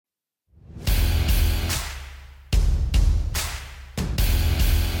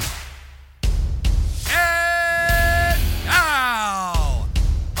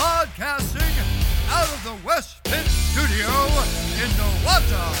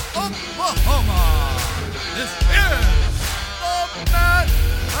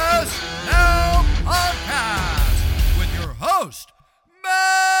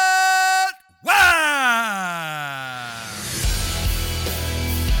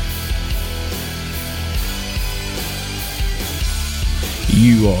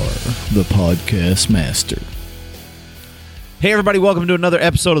You are the podcast master. Hey, everybody, welcome to another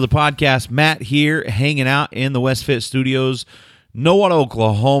episode of the podcast. Matt here, hanging out in the Westfit Studios, Nowata,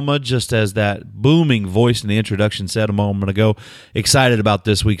 Oklahoma, just as that booming voice in the introduction said a moment ago. Excited about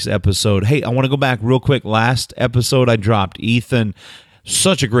this week's episode. Hey, I want to go back real quick. Last episode I dropped Ethan.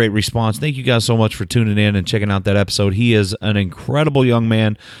 Such a great response. Thank you guys so much for tuning in and checking out that episode. He is an incredible young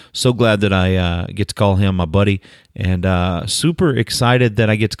man. So glad that I get to call him my buddy. And super excited that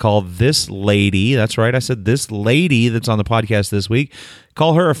I get to call this lady. That's right. I said this lady that's on the podcast this week.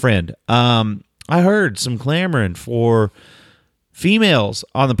 Call her a friend. I heard some clamoring for females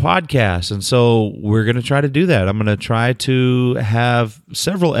on the podcast, and so we're going to try to do that. I'm going to try to have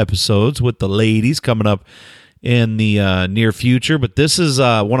several episodes with the ladies coming up in the near future, but this is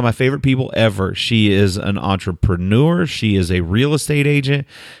one of my favorite people ever. She is an entrepreneur. She is a real estate agent.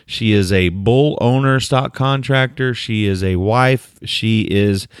 She is a bull owner, stock contractor. She is a wife. She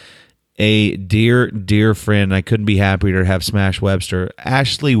is a dear, dear friend. I couldn't be happier to have Smash Webster.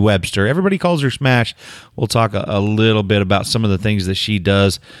 Ashley Webster. Everybody calls her Smash. We'll talk a little bit about some of the things that she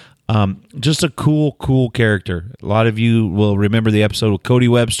does. Just a cool character. A lot of you will remember the episode with Cody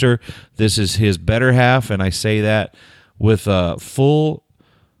Webster. This is his better half, and I say that with full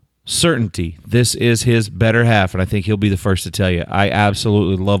certainty. This is his better half, and I think he'll be the first to tell you. I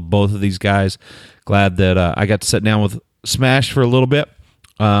absolutely love both of these guys. Glad that I got to sit down with Smash for a little bit.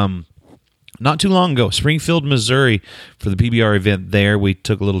 Not too long ago, Springfield, Missouri, for the PBR event there. We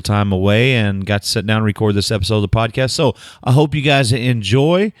took a little time away and got to sit down and record this episode of the podcast. So I hope you guys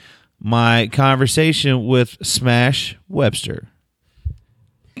enjoy my conversation with Smash Webster.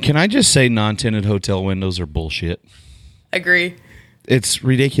 Can I just say non-tinted hotel windows are bullshit? Agree. It's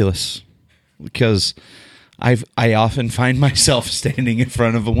ridiculous because I often find myself standing in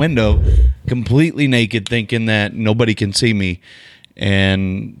front of a window completely naked thinking that nobody can see me.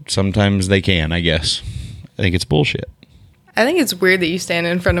 And sometimes they can, I guess. I think it's bullshit. I think it's weird that you stand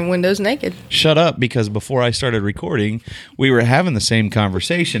in front of windows naked. Shut up, because before I started recording, we were having the same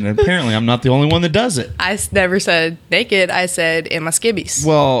conversation, and apparently I'm not the only one that does it. I never said naked. I said in my skibbies.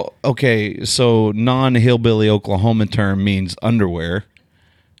 Well, okay, so non-hillbilly Oklahoma term means underwear.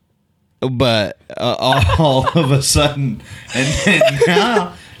 But all of a sudden,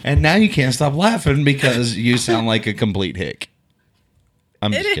 and now you can't stop laughing because you sound like a complete hick.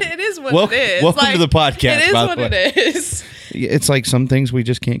 It is what it is. Welcome to the podcast. It is what it is. It's like some things we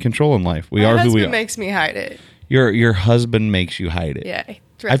just can't control in life. We My are who we husband are. makes me hide it. Your husband makes you hide it. Yeah.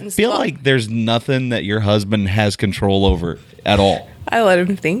 I feel like there's nothing that your husband has control over at all. I let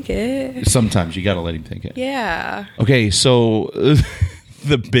him think it. Sometimes you got to let him think it. Yeah. Okay, so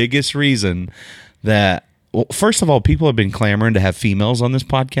the biggest reason that, well, first of all, people have been clamoring to have females on this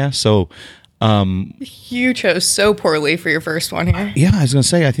podcast, so You chose so poorly for your first one here. yeah, I was going to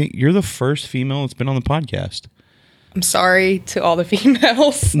say, I think you're the first female that's been on the podcast. I'm sorry to all the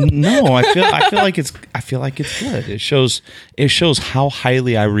females. No, I feel like it's good. It shows how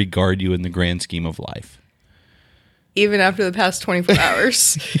highly I regard you in the grand scheme of life. Even after the past 24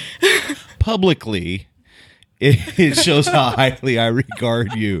 hours. Publicly, it shows how highly I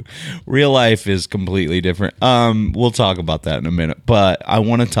regard you. Real life is completely different. We'll talk about that in a minute, but I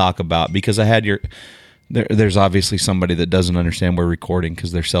want to talk about, because I had there's obviously somebody that doesn't understand we're recording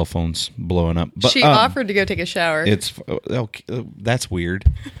because their cell phone's blowing up. But She offered to go take a shower. it's okay, that's weird.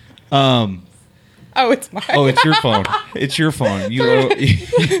 Oh, it's mine. Oh, it's your phone. It's your phone. You owe We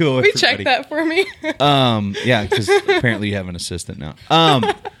checked everybody. that for me. Yeah, because apparently you have an assistant now.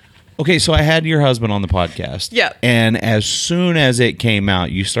 Okay, so I had your husband on the podcast. Yeah. And as soon as it came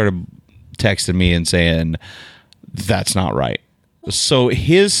out, you started texting me and saying, that's not right. So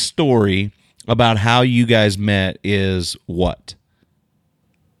his story about how you guys met is what?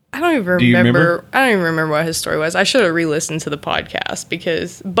 I don't even Do you remember. I don't even remember what his story was. I should have re-listened to the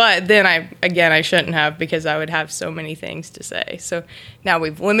podcast but then I shouldn't have, because I would have so many things to say. So now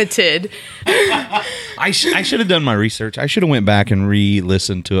we've limited. I should have done my research. I should have went back and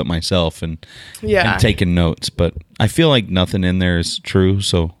re-listened to it myself and taken notes. But I feel like nothing in there is true.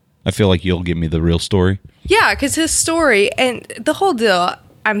 So I feel like you'll give me the real story. Yeah, because his story and the whole deal,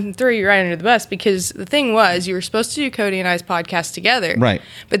 I'm throwing you right under the bus, because the thing was, you were supposed to do Cody and I's podcast together. Right.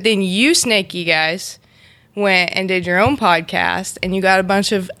 But then you snaky guys went and did your own podcast, and you got a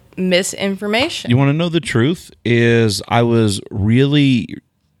bunch of misinformation. You want to know the truth? Is I was really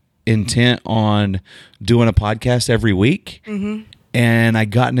intent on doing a podcast every week, and I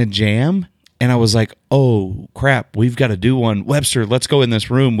got in a jam And I was like, oh, crap, we've got to do one. Webster, let's go in this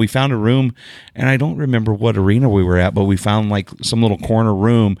room. We found a room, and I don't remember what arena we were at, but we found like some little corner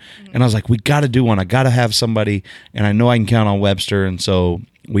room. And I was like, we got to do one. I got to have somebody, and I know I can count on Webster. And so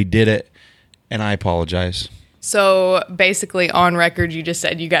we did it, and I apologize. So basically, on record, you just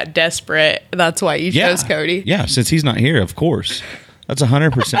said you got desperate. That's why you chose Cody. Yeah, since he's not here, of course. That's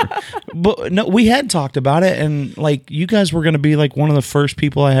 100%. But no, we had talked about it, and like you guys were going to be like one of the first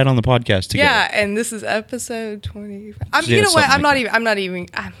people I had on the podcast together. Yeah, and this is episode 20. Yeah, You know what? something I'm like not even.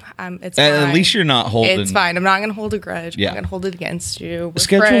 It's fine. At least you're not holding. It's fine. I'm not going to hold a grudge. I'm Yeah. not going to hold it against you. We're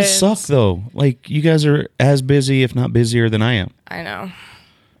Schedules friends. suck though. Like you guys are as busy, if not busier, than I am. I know.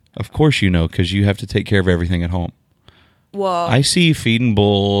 Of course, you know, because you have to take care of everything at home. Well, I see you feeding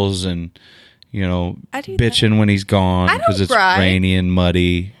bulls and I do bitching when he's gone I don't because it's gripe. rainy and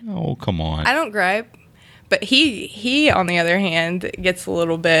muddy. Oh, come on. I don't gripe. But he, on the other hand, gets a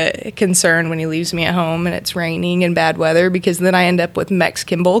little bit concerned when he leaves me at home and it's raining and bad weather because then I end up with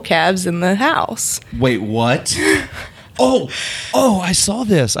Mexican bull calves in the house. Wait, what? Oh, I saw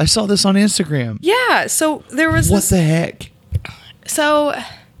this. I saw this on Instagram. Yeah, so there was What this. the heck? So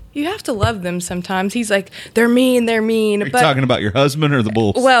you have to love them sometimes. He's like, they're mean. Are you But talking about your husband or the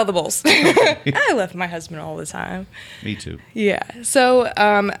bulls? well, the bulls. I love my husband all the time. Me too. Yeah. So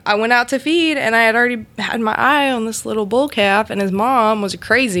I went out to feed, and I had already had my eye on this little bull calf, and his mom was a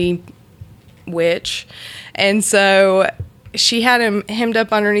crazy witch, and so she had him hemmed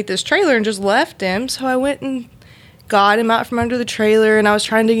up underneath this trailer and just left him. So I went and got him out from under the trailer, and I was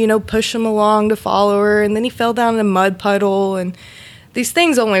trying to push him along to follow her, and then he fell down in a mud puddle. And these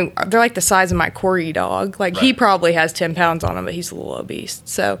things they're like the size of my corgi dog. Like he probably has 10 pounds on him, but he's a little obese.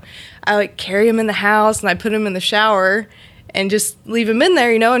 So I like carry him in the house and I put him in the shower and just leave him in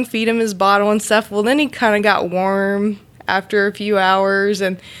there, and feed him his bottle and stuff. Well, then he kind of got warm after a few hours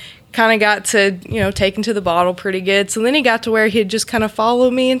and kind of got to, take him to the bottle pretty good. So then he got to where he'd just kind of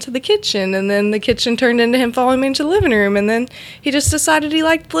follow me into the kitchen, and then the kitchen turned into him following me into the living room, and then he just decided he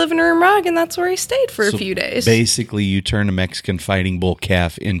liked the living room rug, and that's where he stayed for a few days. Basically, you turn a Mexican fighting bull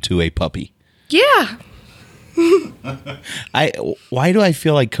calf into a puppy. Yeah. Why do I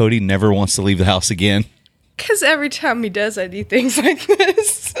feel like Cody never wants to leave the house again? Because every time he does, I do things like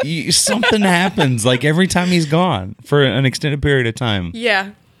this. Something happens like every time he's gone for an extended period of time.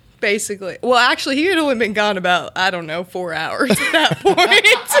 Yeah. Basically. Well, actually, he had only been gone about, 4 hours at that point.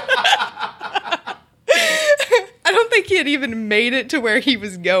 I don't think he had even made it to where he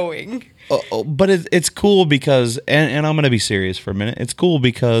was going. But it's cool because, and I'm going to be serious for a minute. It's cool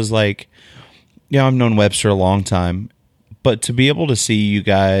because, I've known Webster a long time, but to be able to see you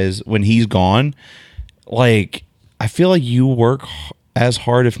guys when he's gone, I feel like you work as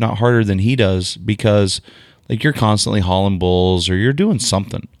hard, if not harder, than he does because, you're constantly hauling bulls or you're doing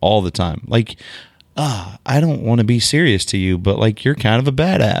something all the time. I don't want to be serious to you, but, you're kind of a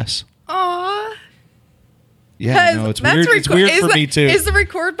badass. Aw. Yeah, no, it's weird. It's weird for me too. Is the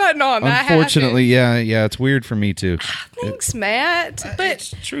record button on? Unfortunately, yeah, it's weird for me too. Thanks, Matt. But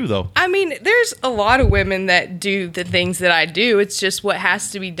It's true though. I mean, there's a lot of women that do the things that I do. It's just what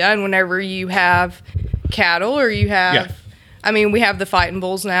has to be done whenever you have cattle or you have. Yeah. I mean, we have the fighting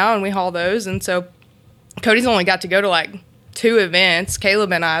bulls now, and we haul those, and so Cody's only got to go to 2 events.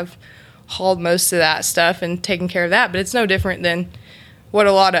 Caleb and I've hauled most of that stuff and taken care of that, but it's no different than what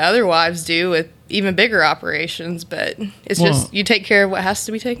a lot of other wives do with even bigger operations. But it's just you take care of what has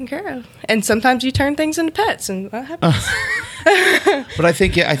to be taken care of, and sometimes you turn things into pets, and that happens. But I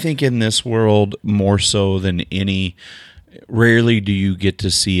think in this world more so than any, rarely do you get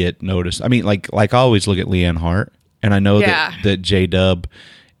to see it noticed. I mean, I always look at Leanne Hart, and I know that J Dub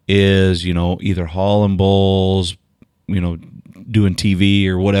is either hauling bulls, doing TV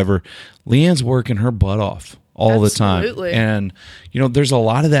or whatever. Leanne's working her butt off all Absolutely. the time, and there's a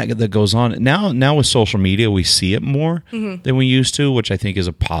lot of that goes on now with social media. We see it more than we used to, which I think is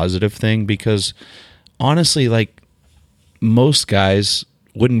a positive thing because honestly, most guys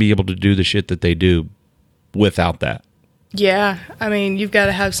wouldn't be able to do the shit that they do without that. Yeah, I mean, you've got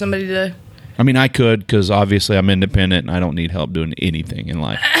to have somebody to. I mean, I could because obviously I'm independent and I don't need help doing anything in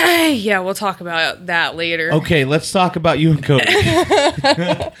life. Yeah, we'll talk about that later. Okay, let's talk about you and Cody.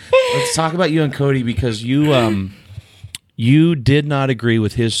 Let's talk about you and Cody because you did not agree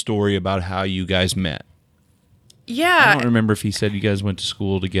with his story about how you guys met. Yeah. I don't remember if he said you guys went to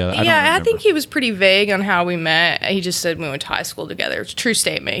school together. I think he was pretty vague on how we met. He just said we went to high school together. It's a true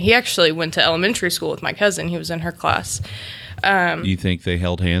statement. He actually went to elementary school with my cousin. He was in her class. You think they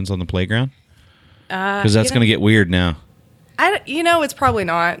held hands on the playground? Because that's going to get weird now. It's probably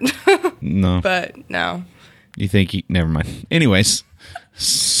not. No. But no. You think never mind. Anyways.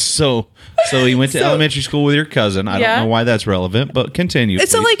 So he went to elementary school with your cousin. I Yeah. don't know why that's relevant, but continue.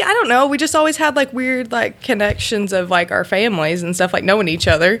 So please. like I don't know, we just always had like weird like connections of like our families and stuff, like knowing each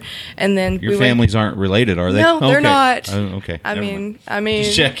other, and then Your families aren't related, are they? No, they're Okay. not. Okay. I never mean, mind.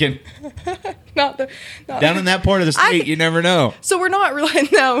 Just checking. not Down in that part of the state, you never know. So we're not really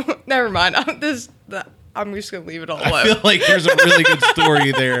no. Never mind. I'm just gonna leave it all I alone. feel like there's a really good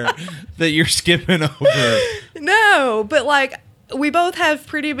story there that you're skipping over. No, but like we both have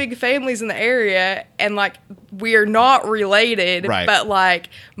pretty big families in the area, and like we are not related. Right. But like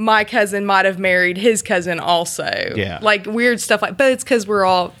my cousin might have married his cousin also. Yeah. Like weird stuff like. But it's because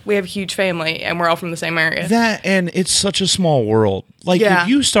we have a huge family and we're all from the same area. That, and it's such a small world. Like, Yeah. if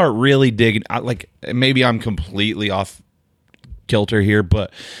you start really digging, like, maybe I'm completely off kilter here,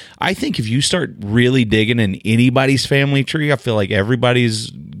 but I think if you start really digging in anybody's family tree, I feel like everybody's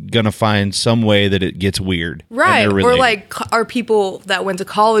gonna find some way that it gets weird. and Right. they're Or related. like are people that went to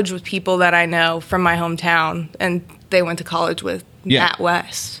college with people that I know from my hometown, and they went to college with Yeah. Matt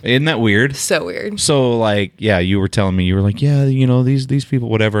West. Isn't that weird? So weird. So, like, yeah, you were telling me, you were like, yeah, these people,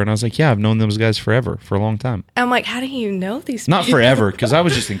 whatever, and I was like, yeah, I've known those guys for a long time. I'm like, how do you know these Not people? forever, because I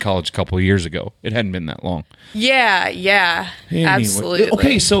was just in college a couple of years ago. It hadn't been that long. Yeah. Anyway. Absolutely.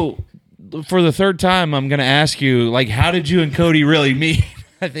 Okay, so for the third time, I'm going to ask you, like, how did you and Cody really meet?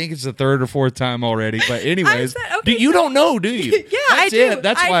 I think it's the third or fourth time already. But anyways, you don't know, do you? Yeah, I That's do. it.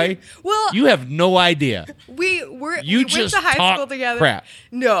 That's I why do. Well, you have no idea. we You went just to high talk school together. crap.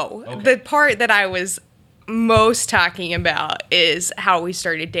 No, the part that I was most talking about is how we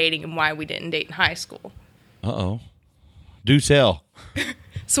started dating and why we didn't date in high school. Uh-oh. Do tell.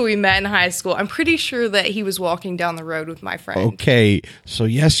 So we met in high school. I'm pretty sure that he was walking down the road with my friend. Okay, so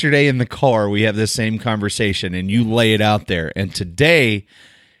yesterday in the car, we have this same conversation, and you lay it out there. And today,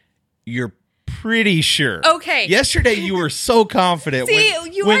 you're pretty sure. Okay. Yesterday, you were so confident. See,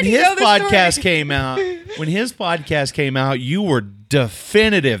 you when already his know the podcast story. came out, you were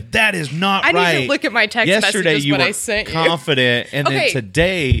definitive. That is not I right. need to look at my text yesterday, messages you when were I sent you. confident, and then Okay.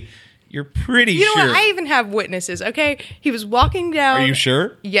 today, you're pretty You know sure. what? I even have witnesses. Okay, he was walking down. Are you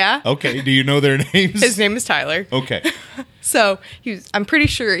sure? Yeah. Okay. Do you know their names? His name is Tyler. Okay. So I'm pretty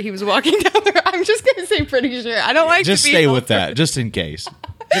sure he was walking down the road. I'm just gonna say pretty sure. I don't like Just to be stay held with for- that, just in case.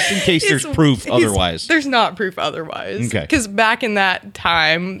 Just in case there's He's- proof he's- otherwise. There's not proof otherwise. Okay. Because back in that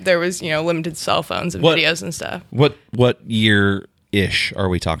time, there was limited cell phones and What- videos and stuff. What year ish are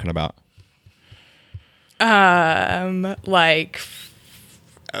we talking about? Like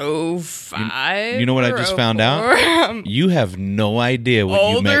 05. You know what I or just found 04. out? You have no idea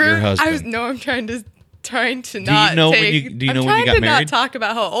when you met your husband. I'm trying to you not. know when take, you- do you I'm know when you trying got to married? Not talk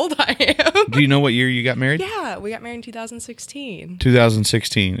about how old I am. Do you know what year you got married? Yeah, we got married in 2016.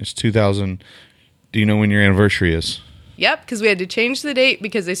 2016. It's 2000. Do you know when your anniversary is? Yep, because we had to change the date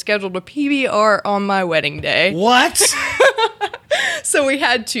because they scheduled a PBR on my wedding day. What? So we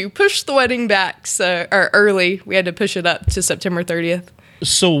had to push the wedding back or early. We had to push it up to September 30th,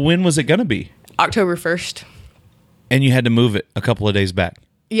 So when was it going to be? October 1st. And you had to move it a couple of days back.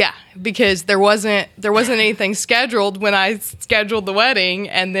 Yeah, because there wasn't anything scheduled when I scheduled the wedding,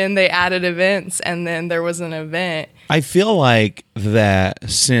 and then they added events, and then there was an event. I feel like that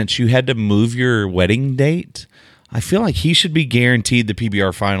since you had to move your wedding date, I feel like he should be guaranteed the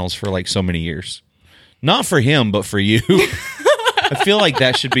PBR finals for like so many years. Not for him, but for you. I feel like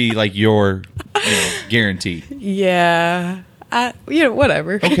that should be like your guarantee. Yeah,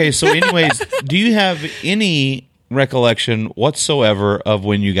 whatever. Okay, so anyways, do you have any recollection whatsoever of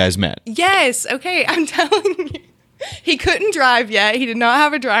when you guys met? Yes. Okay, I'm telling you, he couldn't drive yet. He did not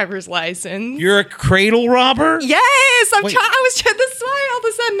have a driver's license. You're a cradle robber? Yes, Wait. That's why all of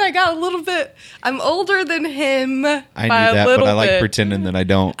a sudden I got a little bit. I'm older than him. I knew that, but I like pretending that I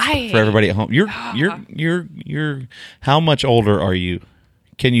don't. For everybody at home, you're. How much older are you?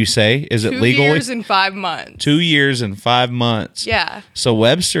 Can you say? Is it 2 legal? years and 5 months. 2 years and 5 months. Yeah. So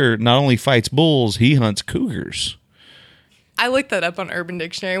Webster not only fights bulls, he hunts cougars. I looked that up on Urban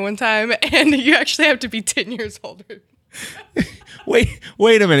Dictionary one time, and you actually have to be 10 years older.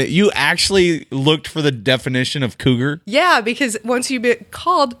 Wait a minute. You actually looked for the definition of cougar? Yeah, because once you get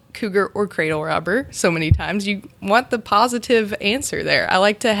called cougar or cradle robber so many times, you want the positive answer there. I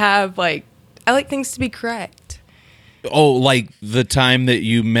like to have, I like things to be correct. Oh, like the time that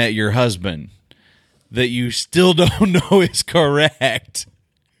you met your husband that you still don't know is correct.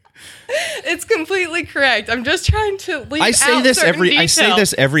 It's completely correct. I'm just trying to leave I say out this certain every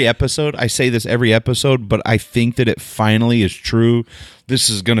details. every episode, but I think that it finally is true. This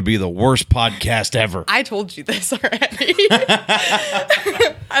is going to be the worst podcast ever. I told you this already.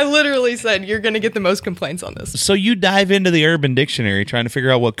 I literally said, you're going to get the most complaints on this. So you dive into the Urban Dictionary trying to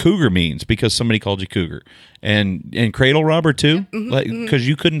figure out what cougar means because somebody called you cougar. And cradle robber too? Because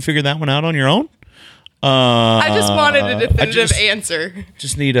you couldn't figure that one out on your own? I just wanted a definitive answer.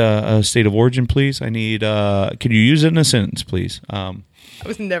 Just need a state of origin, please. I need, can you use it in a sentence, please? I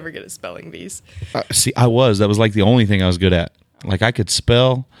was never good at spelling bees. See, I was. That was like the only thing I was good at. Like I could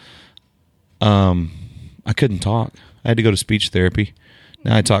spell. I couldn't talk. I had to go to speech therapy.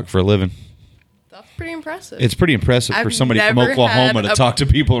 Now I talk for a living. That's pretty impressive. It's pretty impressive for somebody from Oklahoma to talk to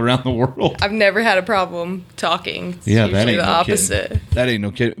people around the world. I've never had a problem talking. It's Yeah, that usually ain't the no opposite. kidding. That ain't no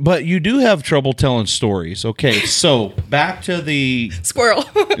kidding. But you do have trouble telling stories. Okay, so back to the Squirrel.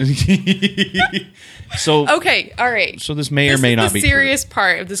 so Okay, all right. So this may or may not be the serious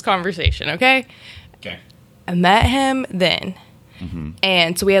part of this conversation, okay? Okay. I met him then.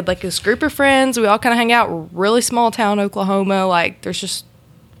 And so we had like this group of friends. We all kind of hang out. Really small town, Oklahoma. Like there's just,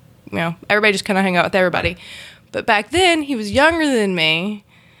 everybody just kind of hang out with everybody. But back then, he was younger than me.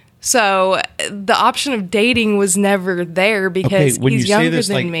 So the option of dating was never there because when he's you say younger this,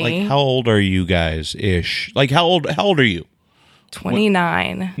 than me. like how old are you guys ish? Like how old are you?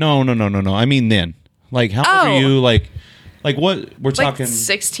 29. No. I mean then. Like how old are you? Like what we're talking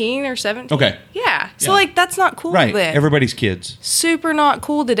 16 or 17. Okay. Yeah. So Yeah. that's not cool right. then. Everybody's kids. Super not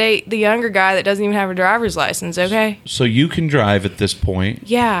cool to date the younger guy that doesn't even have a driver's license, okay? So you can drive at this point.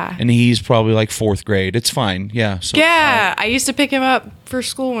 Yeah. And he's probably like 4th grade. It's fine. Yeah. So Yeah. I used to pick him up for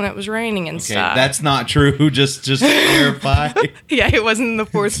school when it was raining and Okay, stuff. that's not true. Just to clarify. Yeah, it wasn't in the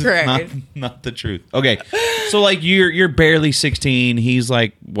 4th grade. Not the truth. Okay. So like you're barely 16, he's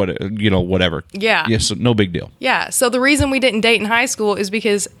like whatever. Yeah. Yeah, so no big deal. Yeah. So the reason we didn't date in high school is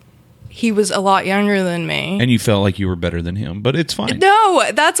because he was a lot younger than me. And you felt like you were better than him, but it's fine. No,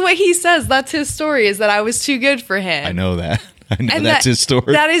 that's what he says. That's his story, is that I was too good for him. I know that. I know And that's his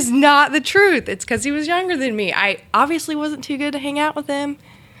story. That is not the truth. It's because he was younger than me. I obviously wasn't too good to hang out with him.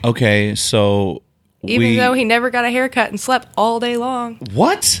 Okay, so Even though he never got a haircut and slept all day long.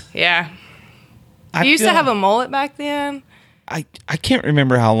 What? Yeah. He used to have a mullet back then. I can't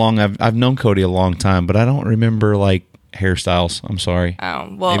remember how long I've known Cody a long time, but I don't remember like hairstyles. I'm sorry.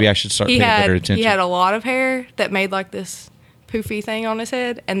 Oh, well. Maybe I should start paying better attention. He had a lot of hair that made like this poofy thing on his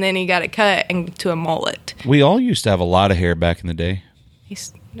head, and then he got it cut into a mullet. We all used to have a lot of hair back in the day.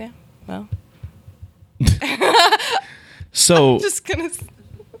 Well. So Just gonna...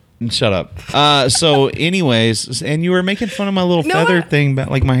 shut up. So anyways, and you were making fun of my little feather thing,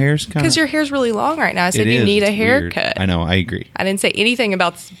 but like my hair's kind of... Because your hair's really long right now. I said you need a haircut. I know, I agree. I didn't say anything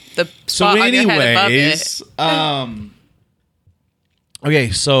about the So spot on your head above anyways, it. okay,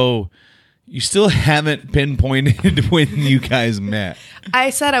 so you still haven't pinpointed when you guys met.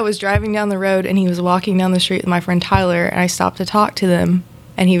 I said I was driving down the road and he was walking down the street with my friend Tyler, and I stopped to talk to them,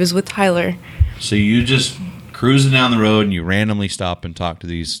 and he was with Tyler. So you just cruising down the road and you randomly stop and talk to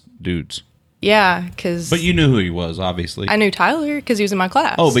these dudes. Yeah, because... But you knew who he was, obviously. I knew Tyler because he was in my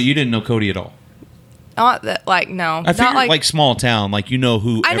class. Oh, but you didn't know Cody at all. Not that, no. I figured like small town, like you know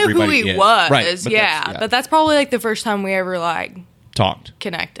who I knew who everybody he is. was, Right, but yeah. But that's probably like the first time we ever talked.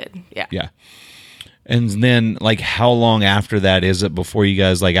 connected. Yeah. Yeah. And then like how long after that is it before you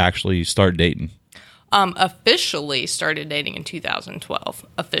guys like actually start dating? Officially started dating in 2012.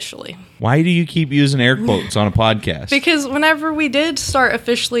 Officially. Why do you keep using air quotes on a podcast? Because whenever we did start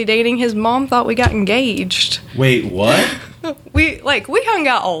officially dating, his mom thought we got engaged. Wait, what? We hung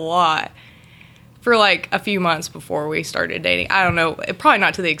out a lot for like a few months before we started dating. I don't know, probably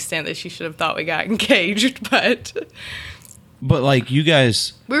not to the extent that she should have thought we got engaged, but like you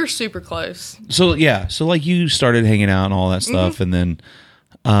guys, we were super close. so like you started hanging out and all that stuff, and then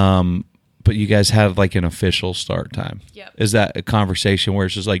but you guys had like an official start time. Yep. Is that a conversation where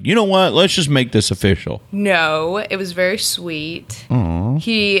it's just like, you know what, let's just make this official? No, it was very sweet. Aww.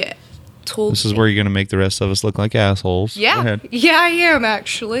 He told This is where you're gonna make the rest of us look like assholes. Go Yeah. ahead. Yeah, I am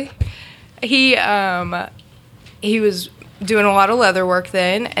actually. He was doing a lot of leather work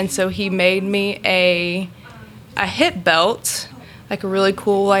then, and so he made me a hip belt, like a really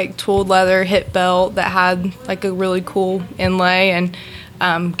cool like tooled leather hip belt that had like a really cool inlay, and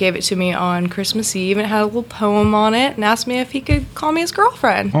gave it to me on Christmas Eve, and it had a little poem on it, and asked me if he could call me his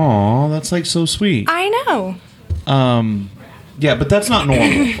girlfriend. Aw, that's like so sweet. I know. Yeah, but that's not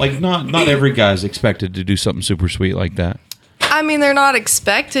normal. Like not every guy's expected to do something super sweet like that. I mean, they're not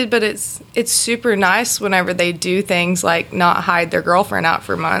expected, but it's super nice whenever they do things like not hide their girlfriend out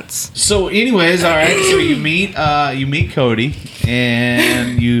for months. So, anyways, all right. So you meet Cody,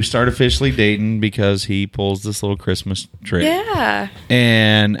 and you start officially dating because he pulls this little Christmas trick. Yeah.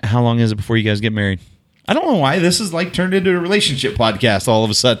 And how long is it before you guys get married? I don't know why this is like turned into a relationship podcast all of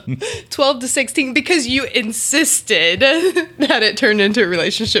a sudden. 12 to 16 because you insisted that it turned into a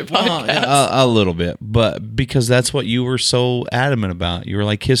relationship podcast. A little bit, but because that's what you were so adamant about. You were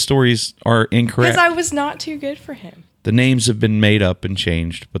like, his stories are incorrect. Because I was not too good for him. The names have been made up and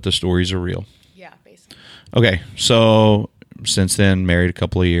changed, but the stories are real. Yeah, basically. Okay, so since then, married a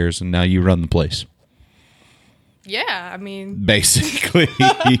couple of years, and now you run the place. Yeah, I mean, Basically.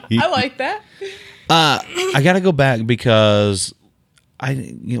 I like that. I got to go back because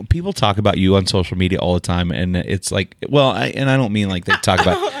people talk about you on social media all the time, and it's like, well, I don't mean like they talk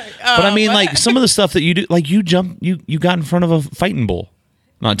about, but I mean like some of the stuff that you do, like you got in front of a fighting bull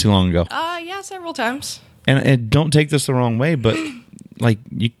not too long ago. Yeah, several times. And don't take this the wrong way, but like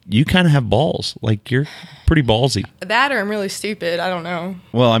you kind of have balls. Like you're pretty ballsy. That or I'm really stupid. I don't know.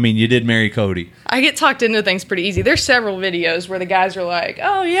 Well, I mean, you did marry Cody. I get talked into things pretty easy. There's several videos where the guys are like,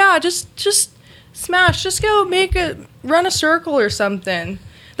 "Oh yeah, just smash, just go run a circle or something."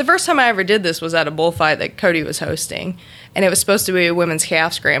 The first time I ever did this was at a bullfight that Cody was hosting, and it was supposed to be a women's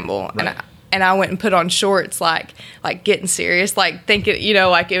calf scramble, right. and I went and put on shorts like getting serious, like thinking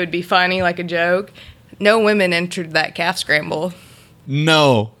like it would be funny, like a joke. No women entered that calf scramble.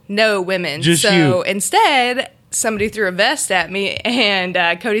 No women. Just so you. Instead, somebody threw a vest at me, and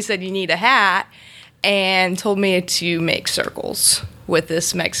Cody said, "You need a hat," and told me to make circles with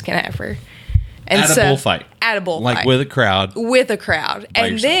this Mexican heifer. And At a bullfight. At a bullfight. Like with a crowd. With a crowd. By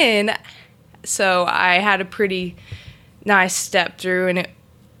And yourself. then, so I had a pretty nice step through, and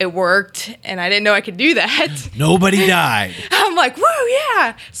it worked, and I didn't know I could do that. Nobody died. I'm like, woo,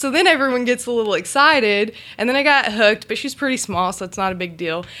 yeah. So then everyone gets a little excited, and then I got hooked, but she's pretty small, so it's not a big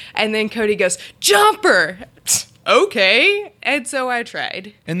deal. And then Cody goes, "Jumper!" Okay. And so I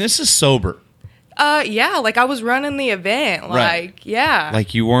tried. And this is sober. Yeah, like I was running the event. Like, Right. yeah.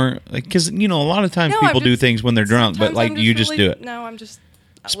 Like you weren't, like, because, a lot of times No, people I'm do just- things when they're drunk, but sometimes like I'm you just really- do it. No, I'm just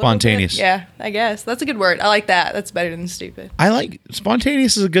a little Spontaneous. bit- Yeah, I guess. That's a good word. I like that. That's better than stupid. I like,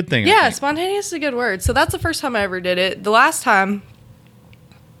 spontaneous is a good thing. I Yeah, think. spontaneous is a good word. So that's the first time I ever did it. The last time,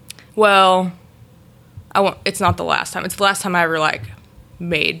 well, it's not the last time. It's the last time I ever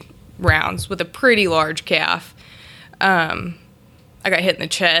made rounds with a pretty large calf. I got hit in the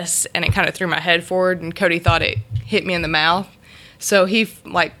chest, and it kind of threw my head forward, and Cody thought it hit me in the mouth. So he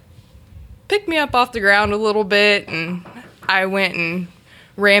picked me up off the ground a little bit, and I went and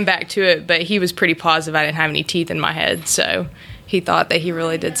ran back to it, but he was pretty positive I didn't have any teeth in my head, so he thought that he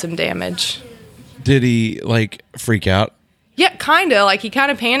really did some damage. Did he, freak out? Yeah, kind of. He kind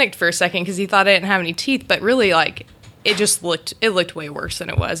of panicked for a second because he thought I didn't have any teeth, but really, it just looked way worse than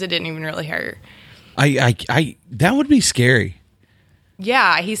it was. It didn't even really hurt. That would be scary.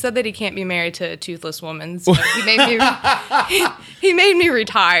 Yeah, he said that he can't be married to a toothless woman, so he made me he made me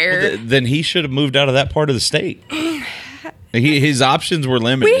retire. Then he should have moved out of that part of the state. His options were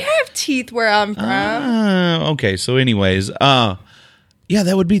limited. We have teeth where I'm from. Okay, so anyways, yeah,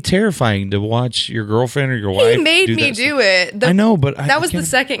 that would be terrifying to watch your girlfriend or your wife. He made do me that do stuff. it. I know, but that was the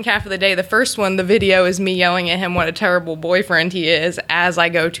second calf of the day. The first one, the video is me yelling at him what a terrible boyfriend he is as I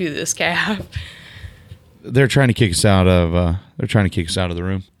go to this calf. They're trying to kick us out of. They're trying to kick us out of the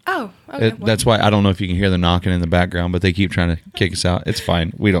room. Oh, okay. That's why I don't know if you can hear them knocking in the background, but they keep trying to kick us out. It's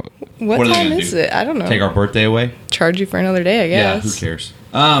fine. We don't. What are they time gonna is do? it? I don't know. Take our birthday away? Charge you for another day, I Yeah, guess. who cares?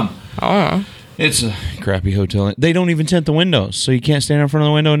 Oh. It's a crappy hotel. They don't even tint the windows, so you can't stand in front of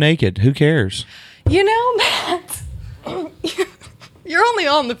the window naked. Who cares? You know, Matt, you're only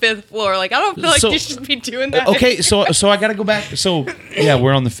on the 5th floor. I don't feel like you should be doing that. Okay, so I got to go back. So yeah,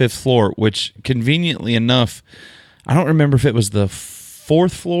 we're on the 5th floor, which conveniently enough, I don't remember if it was the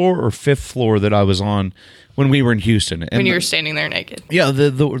 4th floor or 5th floor that I was on when we were in Houston. And When you were standing there naked. yeah,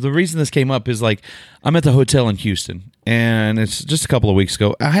 the reason this came up is I'm at the hotel in Houston, and it's just a couple of weeks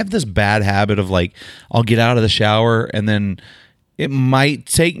ago. I have this bad habit of I'll get out of the shower and then it might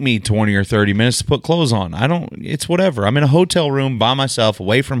take me 20 or 30 minutes to put clothes on. It's whatever. I'm in a hotel room by myself,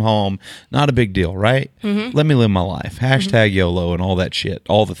 away from home. Not a big deal, right? Mm-hmm. Let me live my life. Hashtag YOLO and all that shit.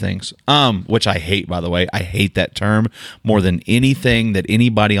 All the things. Which I hate, by the way. I hate that term more than anything that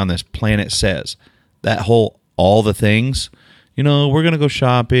anybody on this planet says. That whole all the things. We're going to go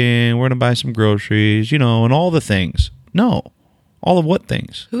shopping. We're going to buy some groceries, and all the things. No. All of what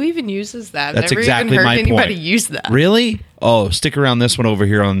things? Who even uses that? That's Never exactly even heard my anybody point. use that. Really? Oh, stick around this one over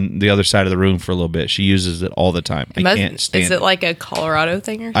here on the other side of the room for a little bit. She uses it all the time. I can't stand Is it like a Colorado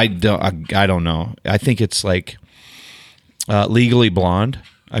thing or something? I don't know. I think it's Legally Blonde.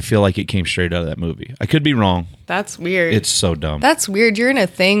 I feel like it came straight out of that movie. I could be wrong. That's weird. It's so dumb. That's weird. You're in a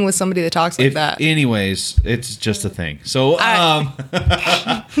thing with somebody that talks like that. Anyways, it's just a thing. So,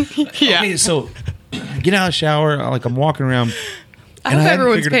 Yeah. okay, so get out of the shower. Like I'm walking around. I hope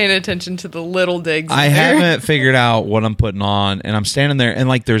everyone's paying attention to the little digs. I haven't figured out what I'm putting on, and I'm standing there, and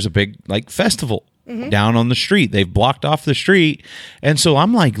like there's a big like festival down on the street. They've blocked off the street, and so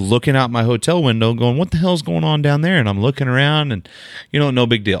I'm like looking out my hotel window, going, "What the hell's going on down there?" And I'm looking around, and no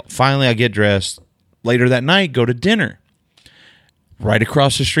big deal. Finally, I get dressed. Later that night, go to dinner right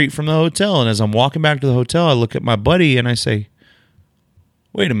across the street from the hotel, and as I'm walking back to the hotel, I look at my buddy and I say,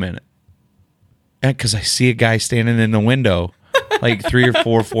 "Wait a minute," and because I see a guy standing in the window. Like 3 or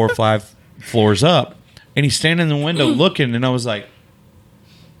 4, 4 or 5 floors up. And he's standing in the window looking, and I was like,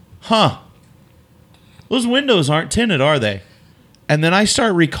 huh, those windows aren't tinted, are they? And then I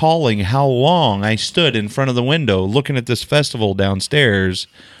start recalling how long I stood in front of the window looking at this festival downstairs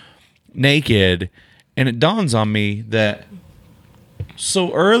naked. And it dawns on me that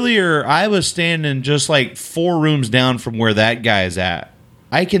so earlier I was standing just like 4 rooms down from where that guy is at.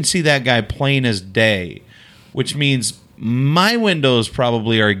 I can see that guy plain as day, which means my windows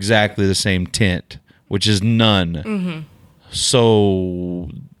probably are exactly the same tint, which is none. Mm-hmm. So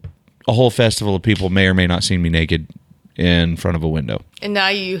a whole festival of people may or may not see me naked in front of a window. And now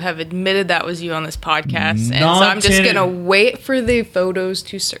you have admitted that was you on this podcast. And so I'm just going to wait for the photos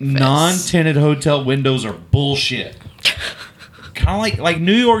to surface. Non-tinted hotel windows are bullshit. Kind of like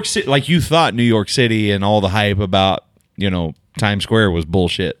New York City. Like you thought New York City and all the hype about, Times Square was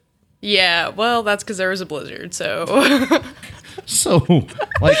bullshit. Yeah, well, that's because there was a blizzard, so. So,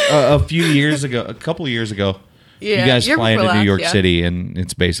 like a couple of years ago, you guys fly into New York City, and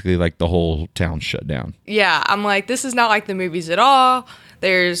it's basically like the whole town shut down. Yeah, I'm like, this is not like the movies at all.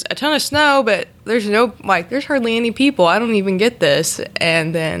 There's a ton of snow, but there's there's hardly any people. I don't even get this.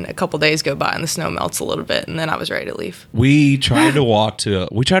 And then a couple days go by, and the snow melts a little bit, and then I was ready to leave. We tried to walk to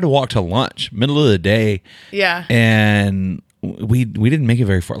lunch, middle of the day. Yeah. And we didn't make it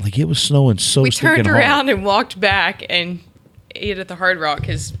very far. Like it was snowing so. We turned around and walked back and ate at the Hard Rock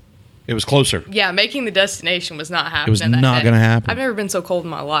because it was closer. Yeah, making the destination was not happening. It was not going to happen. I've never been so cold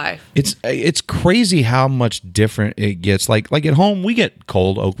in my life. It's crazy how much different it gets. Like at home, we get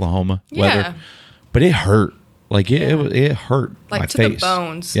cold Oklahoma weather, but it hurt. Like it hurt like my to face. The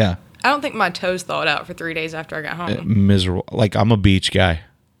bones. Yeah, I don't think my toes thawed out for 3 days after I got home. Miserable. Like I'm a beach guy.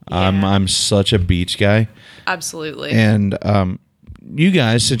 Yeah. I'm such a beach guy. Absolutely. And you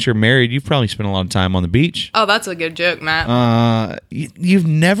guys, since you're married, you've probably spent a lot of time on the beach. Oh, that's a good joke, Matt. You've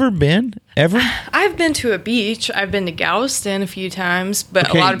never been, ever? I've been to a beach. I've been to Galveston a few times, but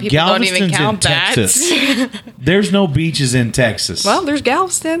a lot of people don't even count that. There's no beaches in Texas. Well, there's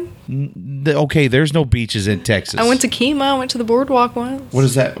Galveston. Okay, there's no beaches in Texas. I went to Kemah. I went to the boardwalk once. What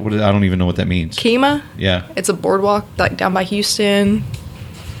is that? I don't even know what that means. Kemah? Yeah. It's a boardwalk like down by Houston.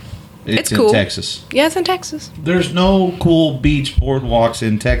 It's cool. In Texas. Yeah, it's in Texas. There's no cool beach boardwalks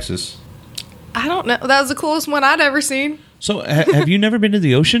in Texas. I don't know. That was the coolest one I'd ever seen. So, have you never been to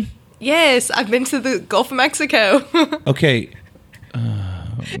the ocean? Yes, I've been to the Gulf of Mexico. Okay.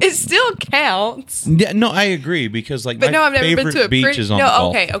 It still counts. Yeah, no, I agree because like but my I've never been to a beach is on the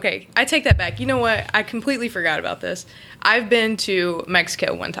Gulf. Okay. I take that back. You know what? I completely forgot about this. I've been to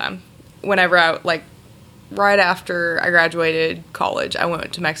Mexico one time. Whenever right after I graduated college, I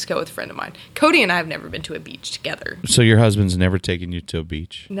went to Mexico with a friend of mine. Cody and I have never been to a beach together. So your husband's never taken you to a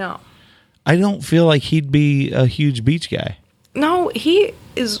beach? No. I don't feel like he'd be a huge beach guy. No, he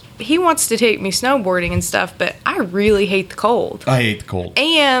wants to take me snowboarding and stuff, but I really hate the cold. I hate the cold.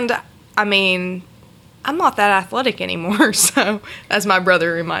 And, I mean, I'm not that athletic anymore, so as my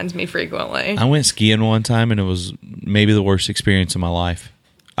brother reminds me frequently. I went skiing one time, and it was maybe the worst experience of my life.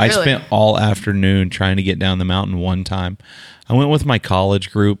 I spent all afternoon trying to get down the mountain one time. I went with my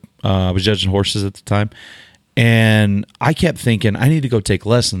college group. I was judging horses at the time. And I kept thinking, I need to go take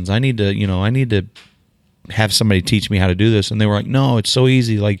lessons. I need to have somebody teach me how to do this. And they were like, no, it's so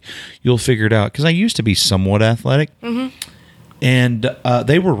easy. Like, you'll figure it out. Because I used to be somewhat athletic. Mm-hmm. And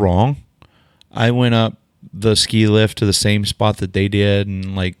they were wrong. I went up the ski lift to the same spot that they did.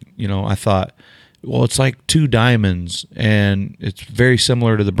 And, I thought, well, it's like 2 diamonds, and it's very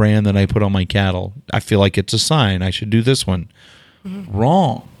similar to the brand that I put on my cattle. I feel like it's a sign. I should do this one. Mm-hmm.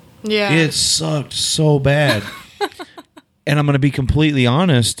 Wrong. Yeah. It sucked so bad. And I'm going to be completely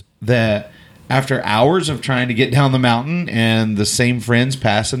honest that after hours of trying to get down the mountain and the same friends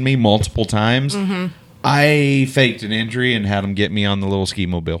passing me multiple times, I faked an injury and had them get me on the little ski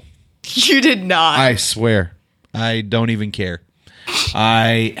mobile. You did not. I swear. I don't even care.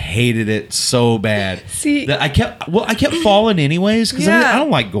 I hated it so bad. See, that I kept falling anyways because Yeah. I don't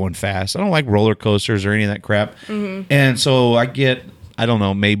like going fast. I don't like roller coasters or any of that crap. Mm-hmm. And so I I don't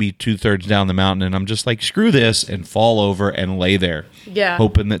know, maybe 2/3 down the mountain, and I'm just like, screw this, and fall over and lay there. Yeah.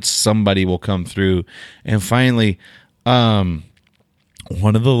 Hoping that somebody will come through. And finally, one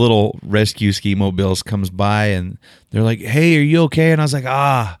of the little rescue ski mobiles comes by, and they're like, hey, are you okay? And I was like,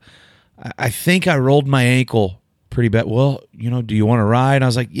 I think I rolled my ankle pretty bad. Well, do you want to ride? And I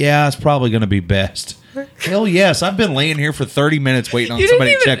was like, yeah, it's probably going to be best. Hell yes. I've been laying here for 30 minutes waiting on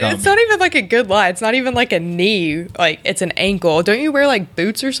somebody to check on me. It's not even like a good lie. It's not even like a knee. Like, it's an ankle. Don't you wear like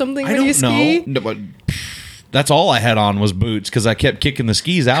boots or something when you ski? No, but that's all I had on was boots because I kept kicking the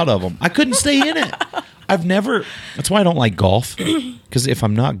skis out of them. I couldn't stay in it. That's why I don't like golf, because if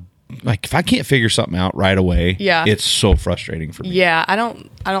I can't figure something out right away, it's so frustrating for me. Yeah, I don't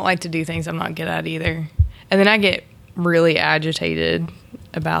like to do things I'm not good at either. And then I get really agitated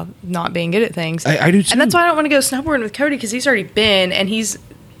about not being good at things. I do too. And that's why I don't want to go snowboarding with Cody, because he's already been, and he's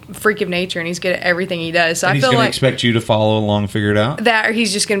a freak of nature, and he's good at everything he does. So and I he's feel going to like expect you to follow along, figure it out? that, or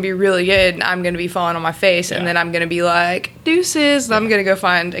he's just going to be really good, and I'm going to be falling on my face, and then I'm going to be like, deuces, and I'm going to go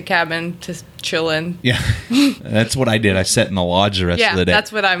find a cabin to chill in. Yeah. That's what I did. I sat in the lodge the rest of the day. Yeah,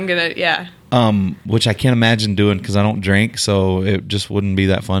 that's what I'm going to, which I can't imagine doing because I don't drink, so it just wouldn't be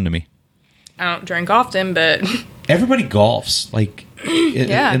that fun to me. I don't drink often, but everybody golfs. Like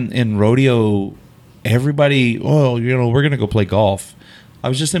in rodeo, everybody, we're going to go play golf. I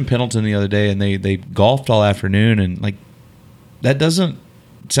was just in Pendleton the other day, and they golfed all afternoon, and like that doesn't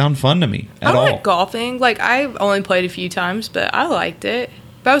sound fun to me at all. I like golfing. Like, I've only played a few times, but I liked it.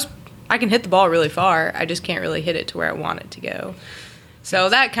 But I can hit the ball really far. I just can't really hit it to where I want it to go. So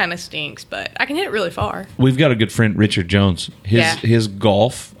that kind of stinks, but I can hit it really far. We've got a good friend, Richard Jones. His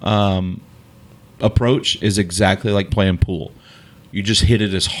golf approach is exactly like playing pool. You just hit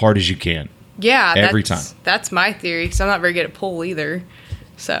it as hard as you can. Yeah, every time. That's my theory, because I'm not very good at pool either.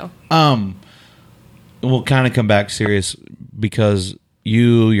 So we'll kind of come back serious, because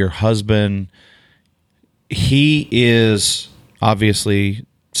your husband, he is obviously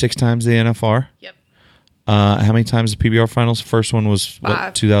 6 times the NFR. Yep. How many times the PBR finals? First one was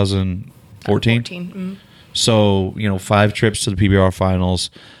 2014. 14. Mm-hmm. So 5 trips to the PBR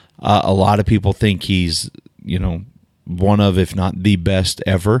finals. A lot of people think he's one of, if not the best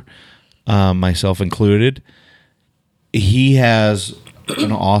ever, myself included. He has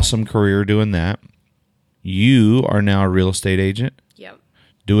an awesome career doing that. You are now a real estate agent. Yep.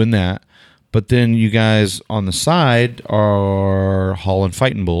 Doing that. But then you guys on the side are hauling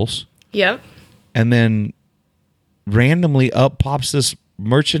fighting bulls. Yep. And then randomly up pops this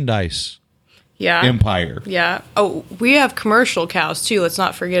merchandise empire. Yeah. Oh, we have commercial cows too. Let's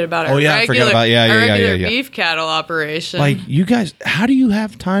not forget about our regular beef cattle operation. Like, you guys, how do you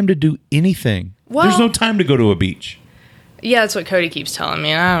have time to do anything? Well, there's no time to go to a beach. Yeah, that's what Cody keeps telling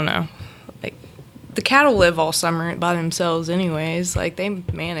me. I don't know. Like, the cattle live all summer by themselves anyways. Like, they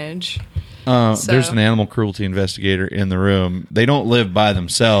manage. There's an animal cruelty investigator in the room. They don't live by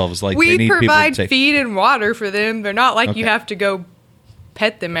themselves. Like, we they need provide people to feed and water for them. They're not like you have to go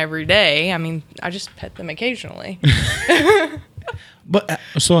pet them every day. I mean, I just pet them occasionally. But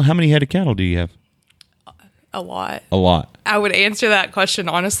so how many head of cattle do you have? A lot. A lot. I would answer that question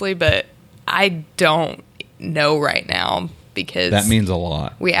honestly, but I don't know right now, because that means a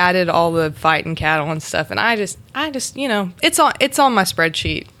lot. We added all the fighting cattle and stuff, and I just it's on my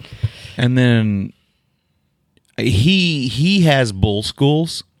spreadsheet. And then he has bull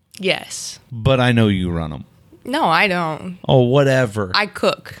schools. Yes. But I know you run them. No, I don't. Oh, whatever. I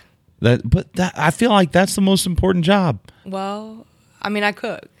cook. I feel like that's the most important job. Well, I mean, I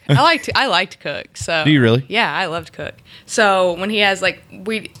cook. I like to cook. So do you really? Yeah, I love to cook. So when he has, like,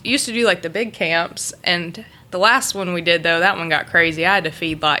 we used to do like the big camps, and the last one we did, though, that one got crazy. I had to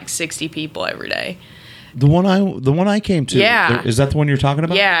feed like 60 people every day. The one I came to. Yeah. Is that the one you're talking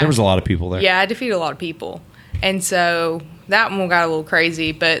about? Yeah. There was a lot of people there. Yeah, I had to feed a lot of people. And so that one got a little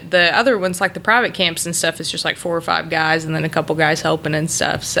crazy. But the other ones, like the private camps and stuff, it's just like 4 or 5 guys and then a couple guys helping and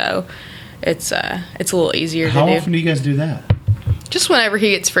stuff. So it's a little easier to do. How often do you guys do that? Just whenever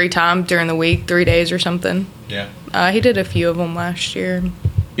he gets free time during the week, 3 days or something. Yeah. He did a few of them last year.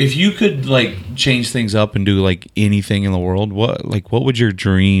 If you could, like, change things up and do, like, anything in the world, what would your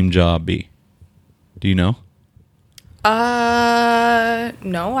dream job be? Do you know?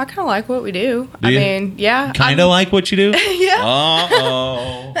 No, I kind of like what we do. I mean, yeah. Kind of like what you do? Yeah.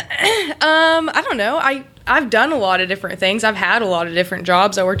 Uh-oh. I don't know. I've done a lot of different things. I've had a lot of different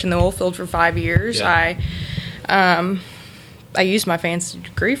jobs. I worked in the oil field for 5 years. Yeah. I used my fancy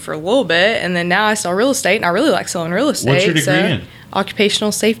degree for a little bit, and then now I sell real estate, and I really like selling real estate. What's your degree in?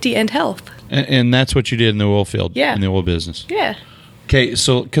 Occupational safety and health. And that's what you did in the oil field? Yeah. In the oil business? Yeah. Okay,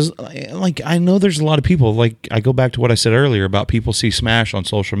 so because like I know there's a lot of people, like I go back to what I said earlier about people see Smash on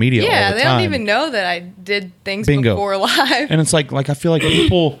social media. Yeah, all the they time. don't even know that I did things Bingo. before live. And it's like I feel like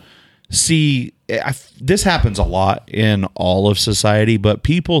people see this happens a lot in all of society, but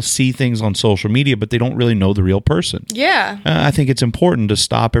people see things on social media, but they don't really know the real person. Yeah. I think it's important to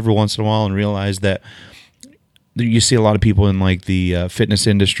stop every once in a while and realize that you see a lot of people in like the fitness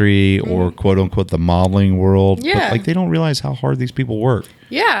industry or quote unquote the modeling world. Yeah. But like they don't realize how hard these people work.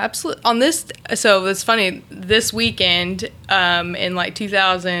 Yeah, absolutely. On this, so it's funny. This weekend, in like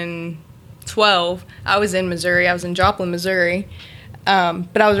 2012, I was in Missouri. I was in Joplin, Missouri,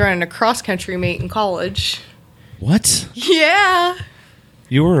 but I was running a cross country meet in college. What? Yeah,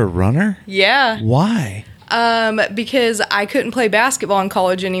 You were a runner? yeah. Why? Because I couldn't play basketball in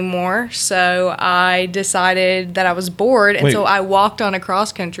college anymore, so I decided that I was bored, and Wait. so I walked on a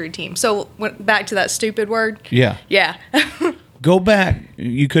cross country team. So went back to that stupid word. Yeah. Yeah. Go back.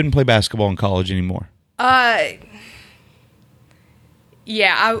 You couldn't play basketball in college anymore.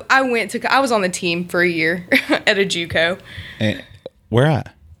 Yeah, I was on the team for a year at a JUCO. Where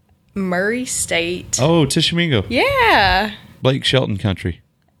at? Murray State. Oh, Tishomingo. Yeah. Blake Shelton country.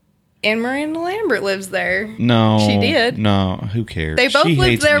 And Miranda Lambert lives there. No. She did. No, who cares? They both She lived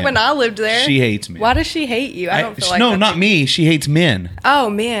hates there men. when I lived there. She hates me. Why does she hate you? I don't feel like no, that's not me. She hates men. Oh,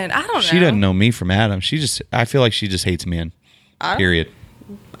 man. I don't know. She doesn't know me from Adam. I feel like she just hates men. Period.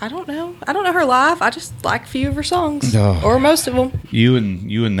 I don't know. I don't know her live. I just like a few of her songs. Oh. Or most of them. You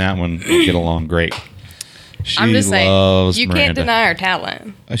and that one get along great. She I'm just saying. loves You can't Miranda. deny her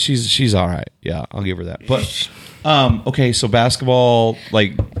talent. She's all right. Yeah, I'll give her that. But okay, so basketball,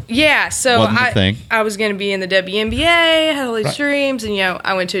 like, Yeah, so Wasn't the thing. I was going to be in the WNBA, had all these dreams, and,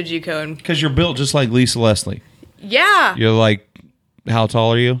 I went to a JUCO. And because you're built just like Lisa Leslie. yeah, You're like, how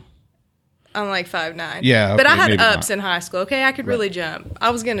tall are you? I'm like 5'9". Yeah, but I okay, had maybe ups not. in high school. Okay, I could really jump. I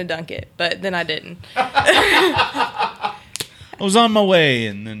was going to dunk it, but then I didn't. I was on my way,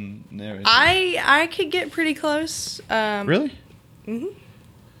 and then there. I could get pretty close. Really? Mm-hmm.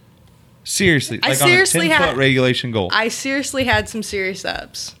 Seriously, I like seriously on a 10-foot had- regulation goal. I seriously had some serious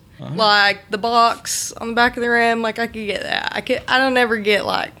ups. Uh-huh. Like the box on the back of the rim, like I could get that. I don't ever get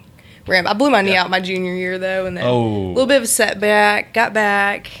like rim. I blew my knee out my junior year though, and then a little bit of a setback. Got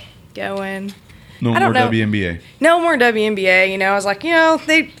back going. No I more don't know. WNBA. No more WNBA. I was like,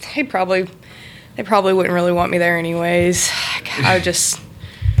 they probably wouldn't really want me there anyways.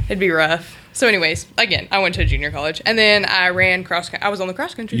 It'd be rough. So anyways, again, I went to junior college, and then I ran I was on the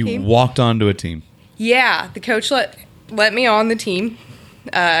cross country You team. walked onto a team. Yeah, the coach let me on the team,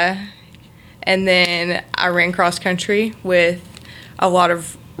 and then I ran cross country with a lot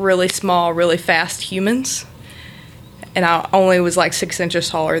of really small, really fast humans, and I only was like 6 inches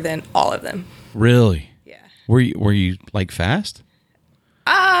taller than all of them. Really? Yeah. Were you like fast?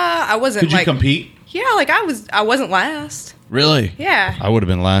 I wasn't. Could you compete? Yeah, like I wasn't last. Really? Yeah. I would have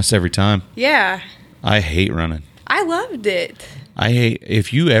been last every time. Yeah. I hate running. I loved it.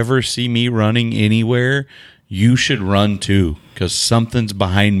 If you ever see me running anywhere, you should run too, because something's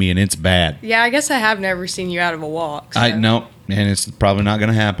behind me and it's bad. Yeah, I guess I have never seen you out of a walk. So. I know, and it's probably not going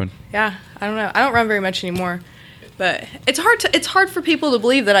to happen. Yeah, I don't know. I don't run very much anymore. But it's hard for people to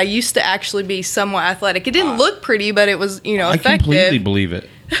believe that I used to actually be somewhat athletic. It didn't look pretty, but it was, I effective. completely believe it.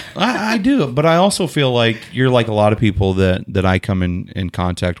 I do, but I also feel like you're like a lot of people that I come in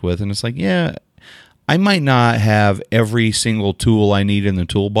contact with, and it's like, yeah, I might not have every single tool I need in the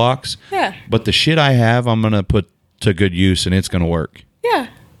toolbox, Yeah. but the shit I have, I'm going to put to good use, and it's going to work. Yeah.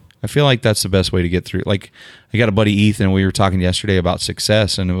 I feel like that's the best way to get through. Like, I got a buddy, Ethan, we were talking yesterday about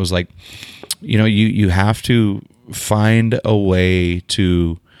success, and it was like, you have to find a way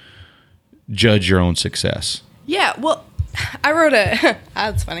to judge your own success. Yeah, well,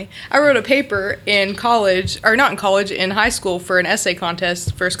 that's funny. I wrote a paper in college, or not in college, in high school for an essay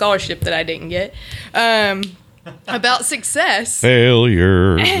contest for a scholarship that I didn't get, about success.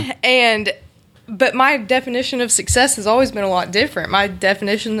 Failure. But my definition of success has always been a lot different. My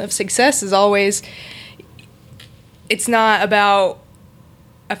definition of success is always, it's not about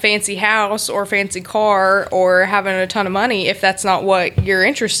a fancy house or a fancy car or having a ton of money if that's not what you're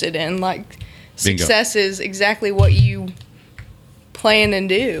interested in. Like, Bingo. Success is exactly what you plan and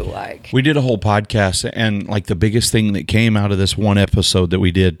do. Like, We did a whole podcast, and like the biggest thing that came out of this one episode that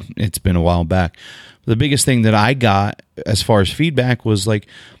we did, it's been a while back, the biggest thing that I got as far as feedback was like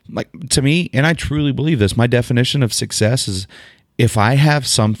to me, and I truly believe this, my definition of success is if I have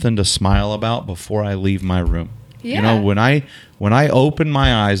something to smile about before I leave my room. Yeah. When I open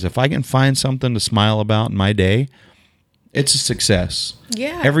my eyes, if I can find something to smile about in my day, it's a success.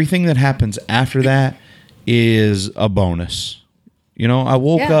 Yeah. Everything that happens after that is a bonus. You know, I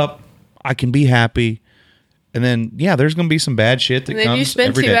woke Yeah. up, I can be happy. And then, yeah, there's going to be some bad shit that And then comes you spent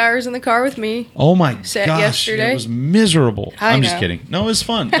every 2 day. hours in the car with me. Oh my Set gosh, yesterday. it was miserable. I I'm just know. kidding. No, it's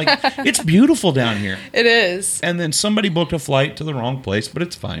fun. Like, it's beautiful down here. It is. And then somebody booked a flight to the wrong place, but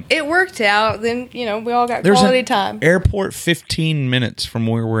it's fine. It worked out. Then, we all got There's quality an time. airport 15 minutes from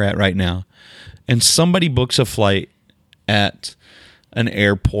where we're at right now. And somebody books a flight at an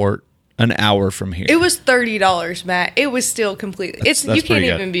airport an hour from here. It was $30, Matt. It was still completely. That's You can't pretty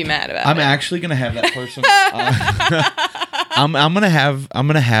good. even be mad about I'm it. actually gonna have that person. I'm gonna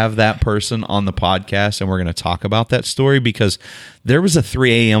have that person on the podcast, and we're gonna talk about that story because there was a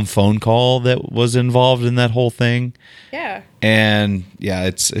 3 a.m. phone call that was involved in that whole thing, Yeah. and yeah,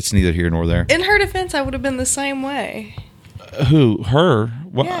 it's neither here nor there. In her defense, I would have been the same way. Who? Her?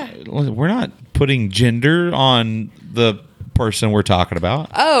 What? Yeah. We're not putting gender on the person we're talking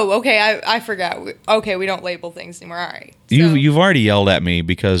about. Oh, okay. I forgot. Okay, we don't label things anymore. All right. So, You've already yelled at me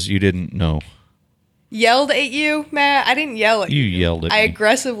because you didn't know. yelled at you, Matt? I didn't yell at you. You yelled at I me.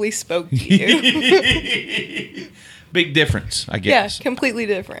 aggressively spoke to you. Big difference, I Yeah, guess. completely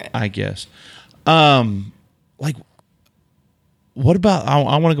different. I guess. Like, what about?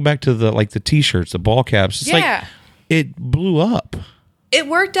 I want to go back to the t-shirts, the ball caps. It's Yeah. like it blew up. It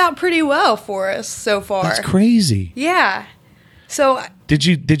worked out pretty well for us so far. That's crazy. Yeah. So, Did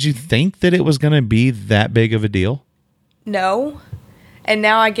you think that it was going to be that big of a deal? no. And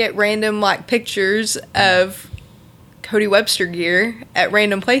now I get random pictures of Cody Webster gear at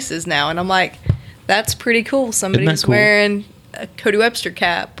random places now, and I'm like, that's pretty cool. Somebody's cool? wearing a Cody Webster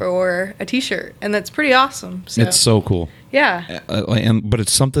cap or a t-shirt, and that's pretty awesome. So, It's so cool. yeah. But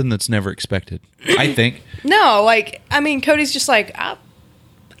it's something that's never expected, I think. No, Cody's just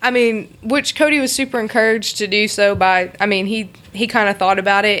which Cody was super encouraged to do so by, he kind of thought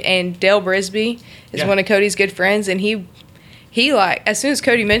about it, and Dale Brisby is Yeah. one of Cody's good friends, and he as soon as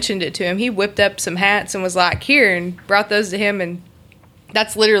Cody mentioned it to him, he whipped up some hats and was like, here, and brought those to him, and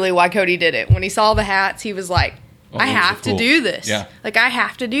that's literally why Cody did it. When he saw the hats, he was like, Oh, I those are have to cool. do this. Yeah. I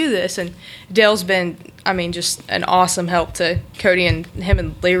have to do this. And Dale's been, just an awesome help to Cody and him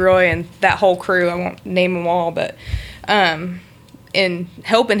and Leroy and that whole crew. I won't name them all, but in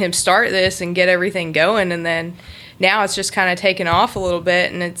helping him start this and get everything going. And then now it's just kind of taken off a little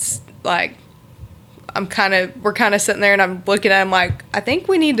bit, and it's like, we're kind of sitting there, and I'm looking at him like, I think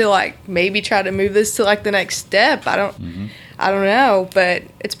we need to maybe try to move this to the next step. I don't know, but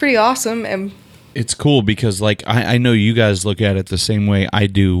it's pretty awesome. And It's cool because I know you guys look at it the same way I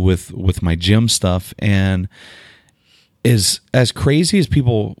do with my gym stuff, and is as crazy as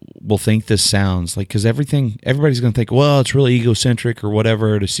people will think this sounds, because everybody's going to think, well, it's really egocentric or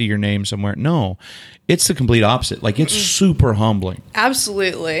whatever to see your name somewhere. No, it's the complete opposite. It's super humbling.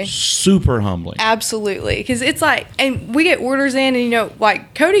 absolutely. Super humbling. Absolutely. Because it's and we get orders in,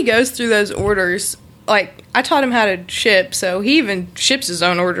 and, Cody goes through those orders. I taught him how to ship, so he even ships his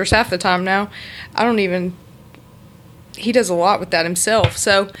own orders half the time now. He does a lot with that himself.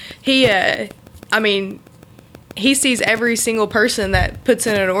 So he sees every single person that puts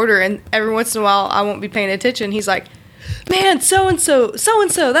in an order, and every once in a while I won't be paying attention. He's like, man, so-and-so,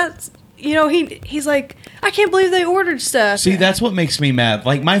 that's, he's like, I can't believe they ordered stuff. See, that's what makes me mad.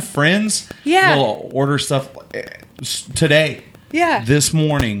 My friends Yeah. will order stuff today. Yeah. This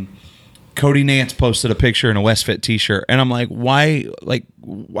morning, Cody Nance posted a picture in a WestFit t-shirt, and I'm like, why?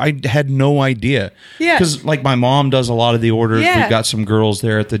 I had no idea. Yeah. Because my mom does a lot of the orders. Yeah. We've got some girls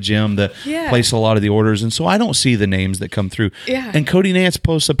there at the gym that Yeah. place a lot of the orders, and so I don't see the names that come through. Yeah. And Cody Nance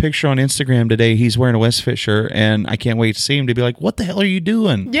posts a picture on Instagram today. He's wearing a WestFit shirt, and I can't wait to see him to be like, what the hell are you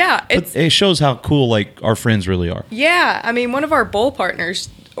doing? Yeah, But it shows how cool our friends really are. Yeah, one of our bowl partners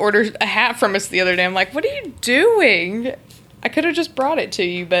ordered a hat from us the other day. I'm like, what are you doing? I could have just brought it to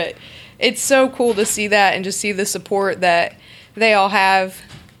you, but it's so cool to see that and just see the support that they all have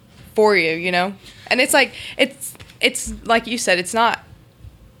for you, And it's it's like you said, it's not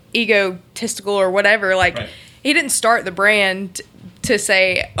egotistical or whatever. He didn't start the brand to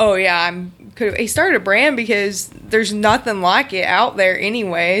say, oh yeah, he started a brand because there's nothing like it out there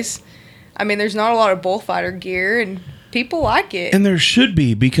anyways. There's not a lot of bullfighter gear, and people like it. And there should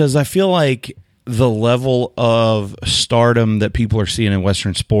be, because I feel like the level of stardom that people are seeing in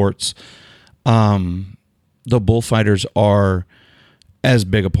Western sports, the bullfighters are as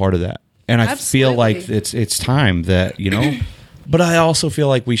big a part of that. And I feel like it's time that, but I also feel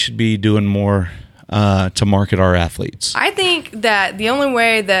like we should be doing more to market our athletes. I think that the only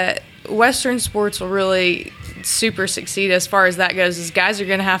way that Western sports will really super succeed as far as that goes is guys are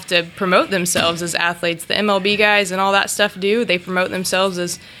going to have to promote themselves as athletes. The MLB guys and all that stuff do. They promote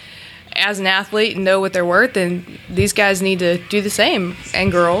themselves as an athlete and know what they're worth, and these guys need to do the same,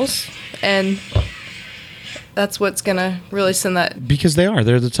 and girls, and that's what's gonna really send that. Because they're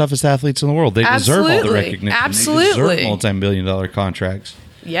the toughest athletes in the world. They deserve all the Absolutely. recognition. Absolutely. They deserve multi-million-dollar contracts.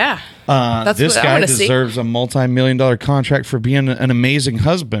 Yeah, This what I guy wanna see. deserves a multi-million-dollar contract for being an amazing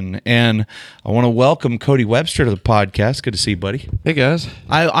husband. And I want to welcome Cody Webster to the podcast. Good to see you, buddy. Hey guys.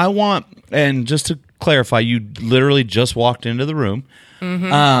 I want, and just to clarify, you literally just walked into the room.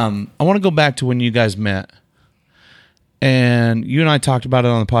 Mm-hmm. I want to go back to when you guys met. And you and I talked about it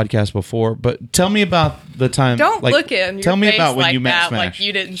on the podcast before, but tell me about the time. don't look in your Tell me face about when like you met that, Smash. like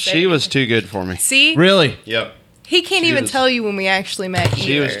you didn't. Say She was anything. too good for me. See, Really? Yep. he can't She even was- tell you when we actually met.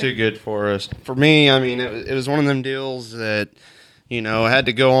 She was either. too good for us. For me, I mean, it was one of them deals that, I had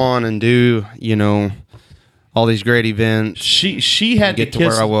to go on and do, all these great events. She had Get to to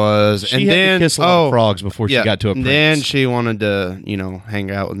kiss, where I was. She and had then to kiss a lot of frogs before she got to a prince. Then she wanted to, hang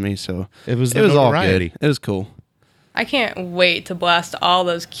out with me. So It was the all notoriety. good. It was cool. I can't wait to blast all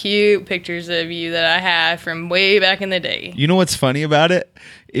those cute pictures of you that I had from way back in the day. You know what's funny about it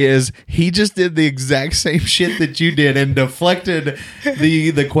is he just did the exact same shit that you did and deflected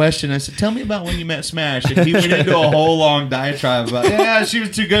the question. I said, "Tell me about when you met Smash," and he went into a whole long diatribe about, "Yeah, she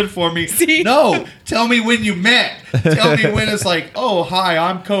was too good for me." See? No, tell me when you met. Tell me when it's like, "Oh, hi,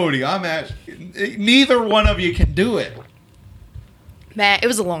 I'm Cody. I'm Ash." Neither one of you can do it. Matt, it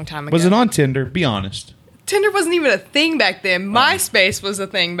was a long time ago. Was it on Tinder? Be honest. Tinder wasn't even a thing back then. MySpace was a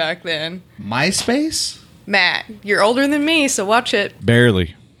thing back then. MySpace? Matt, you're older than me, so watch it.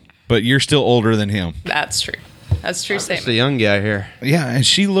 Barely, but you're still older than him. That's true. That's a true Just a statement. young guy here. Yeah, and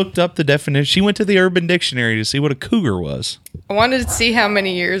she looked up the definition. She went to the Urban Dictionary to see what a cougar was. I wanted to see how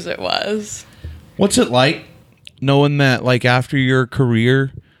many years it was. What's it like knowing that, like, after your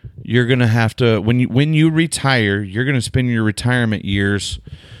career, you're gonna have to when you retire, you're gonna spend your retirement years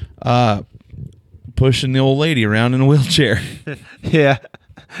pushing the old lady around in a wheelchair. Yeah,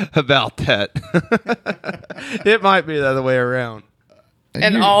 about that. It might be the other way around.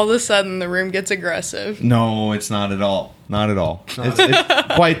 And all of a sudden, the room gets aggressive. No, it's not at all. Not at all.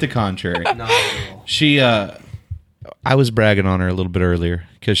 It's quite the contrary. She, I was bragging on her a little bit earlier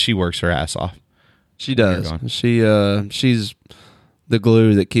because she works her ass off. She does. gone. She's the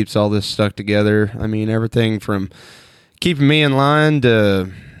glue that keeps all this stuck together. I mean, everything from keeping me in line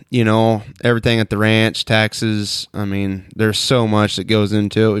to, everything at the ranch, taxes. I mean, there's so much that goes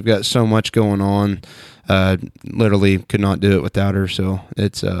into it. We've got so much going on. Literally could not do it without her. So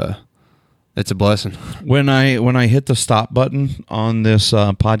it's a blessing. When I hit the stop button on this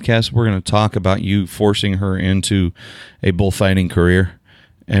podcast, we're going to talk about you forcing her into a bullfighting career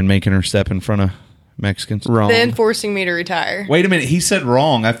and making her step in front of Mexicans. Wrong. Then forcing me to retire. Wait a minute, he said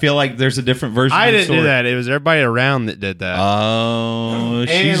wrong. I feel like there's a different version. I of the didn't do story. that. It was everybody around that did that. Oh,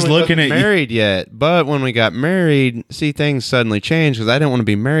 she's And we looking at wasn't you. married yet, but when we got married, see, things suddenly changed because I didn't want to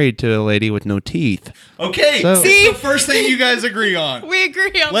be married to a lady with no teeth. Okay, So- see, the first thing you guys agree on. We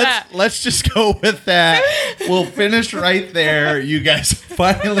agree on that. Let's just go with that. We'll finish right there. You guys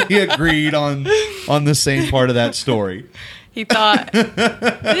finally agreed on the same part of that story. He thought. He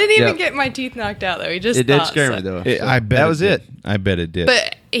didn't even Yep. get my teeth knocked out, though. He just It did thought scare so. me though. I bet that was did. it. I bet it did.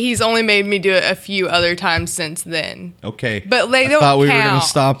 But he's only made me do it a few other times since then. Okay. But they I don't thought we were going count. to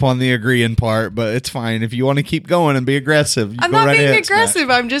stop on the agreeing part, but it's fine. If you want to keep going and be aggressive, you I'm go not right being ahead, Smash. aggressive.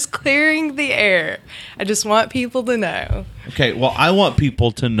 I'm just clearing the air. I just want people to know. Okay, well, I want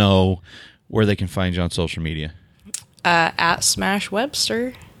people to know where they can find you on social media. At Smash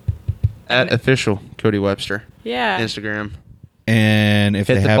Webster. At official Cody Webster Yeah. Instagram. And if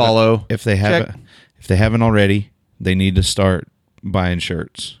Hit they the haven't, follow. if they Check. haven't already, they need to start buying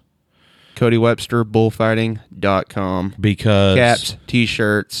shirts CodyWebsterBullfighting.com. because Caps,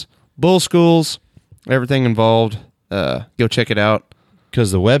 t-shirts, bull schools, everything involved. Go check it out.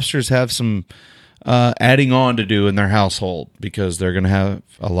 the Websters have some adding on to do in their household because they're going to have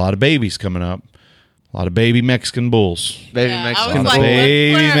a lot of babies coming up, a lot of baby Mexican bulls. Baby Yeah, I Mexican was Some like, bull. let's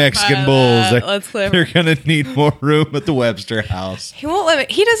baby clarify Mexican that. bulls. Let's clarify. They're going to need more room at the Webster house. He won't let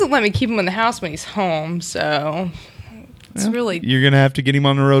me. He doesn't let me keep him in the house when he's home. So it's really You're going to have to get him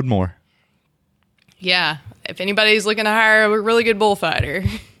on the road more. yeah. If anybody's looking to hire a really good bullfighter,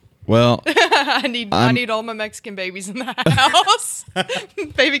 Well, I need all my Mexican babies in the house.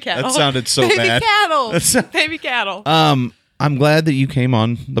 Baby cattle. That sounded so baby bad. Cattle. That sound- Baby cattle. I'm glad that you came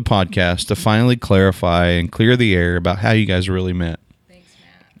on the podcast to finally clarify and clear the air about how you guys really met. Thanks,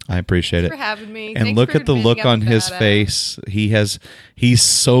 Matt. I appreciate For it. having me. And Thanks look for at the admitting look I'm on a his badass. face. He's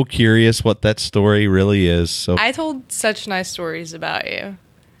so curious what that story really is. So I told such nice stories about you.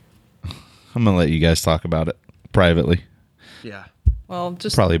 I'm gonna let you guys talk about it privately. Yeah. Well,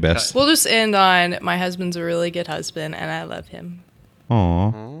 just Probably best. we'll just end on my husband's a really good husband, and I love him.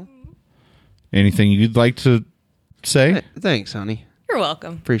 Aw. Anything you'd like to say? Thanks, honey. You're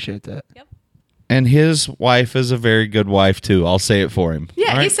welcome. Appreciate that. Yep. And his wife is a very good wife, too. I'll say it for him.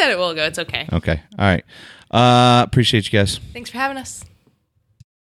 Yeah, All he right? said it will go. It's okay. Okay. All right. Appreciate you guys. Thanks for having us.